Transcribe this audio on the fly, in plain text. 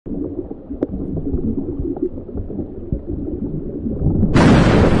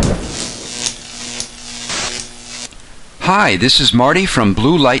Hi, this is Marty from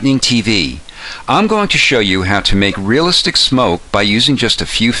Blue Lightning TV. I'm going to show you how to make realistic smoke by using just a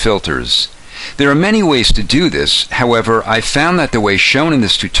few filters. There are many ways to do this, however, I found that the way shown in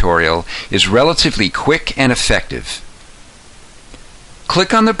this tutorial is relatively quick and effective.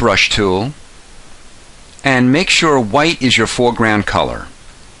 Click on the brush tool and make sure white is your foreground color.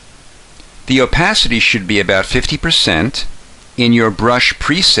 The opacity should be about 50%. In your brush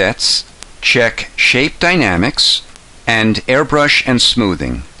presets, check Shape Dynamics and Airbrush and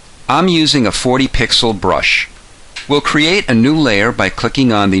Smoothing. I'm using a 40 pixel brush. We'll create a new layer by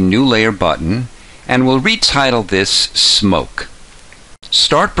clicking on the New Layer button, and we'll retitle this Smoke.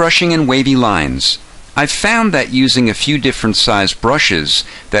 Start brushing in wavy lines. I've found that using a few different size brushes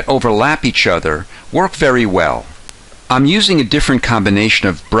that overlap each other work very well. I'm using a different combination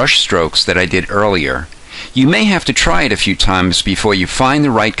of brush strokes that I did earlier. You may have to try it a few times before you find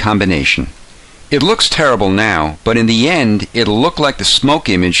the right combination. It looks terrible now, but in the end, it'll look like the smoke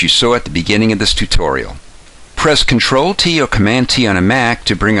image you saw at the beginning of this tutorial. Press Ctrl-T or Command-T on a Mac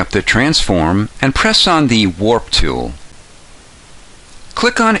to bring up the transform, and press on the Warp tool.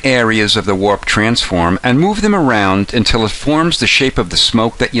 Click on areas of the warp transform and move them around until it forms the shape of the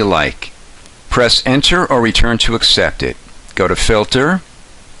smoke that you like. Press Enter or return to accept it. Go to Filter,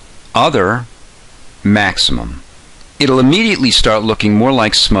 Other, Maximum. It'll immediately start looking more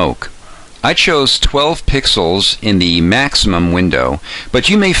like smoke. I chose 12 pixels in the maximum window, but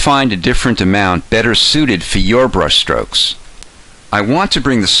you may find a different amount better suited for your brush strokes. I want to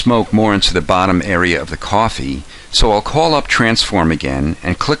bring the smoke more into the bottom area of the coffee, so I'll call up Transform again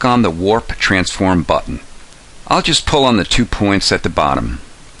and click on the Warp Transform button. I'll just pull on the 2 points at the bottom.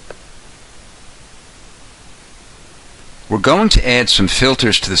 We're going to add some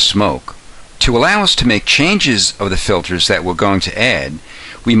filters to the smoke. To allow us to make changes of the filters that we're going to add,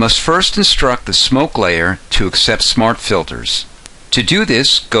 we must first instruct the smoke layer to accept smart filters. To do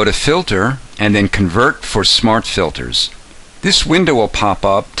this, go to Filter and then Convert for Smart Filters. This window will pop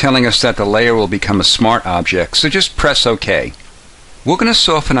up telling us that the layer will become a smart object, so just press OK. We're going to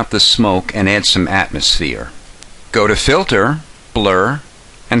soften up the smoke and add some atmosphere. Go to Filter, Blur,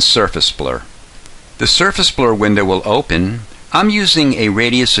 and Surface Blur. The Surface Blur window will open. I'm using a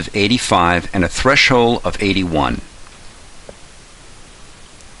radius of 85 and a threshold of 81.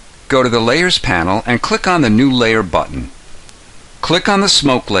 Go to the Layers panel and click on the New Layer button. Click on the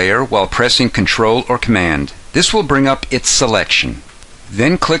smoke layer while pressing Ctrl or Command. This will bring up its selection.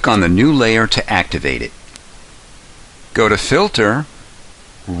 Then click on the new layer to activate it. Go to Filter,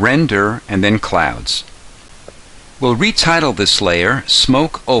 Render, and then Clouds. We'll retitle this layer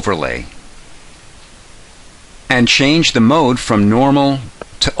Smoke Overlay and change the mode from Normal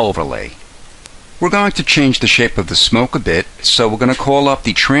to Overlay. We're going to change the shape of the smoke a bit, so we're going to call up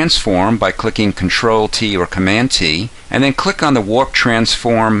the Transform by clicking Ctrl-T or Command-T, and then click on the Warp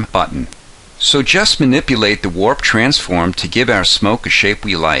Transform button. So just manipulate the Warp Transform to give our smoke a shape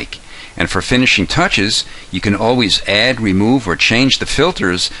we like. And for finishing touches, you can always add, remove, or change the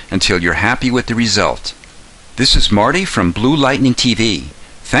filters until you're happy with the result. This is Marty from Blue Lightning TV.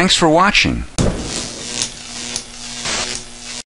 Thanks for watching.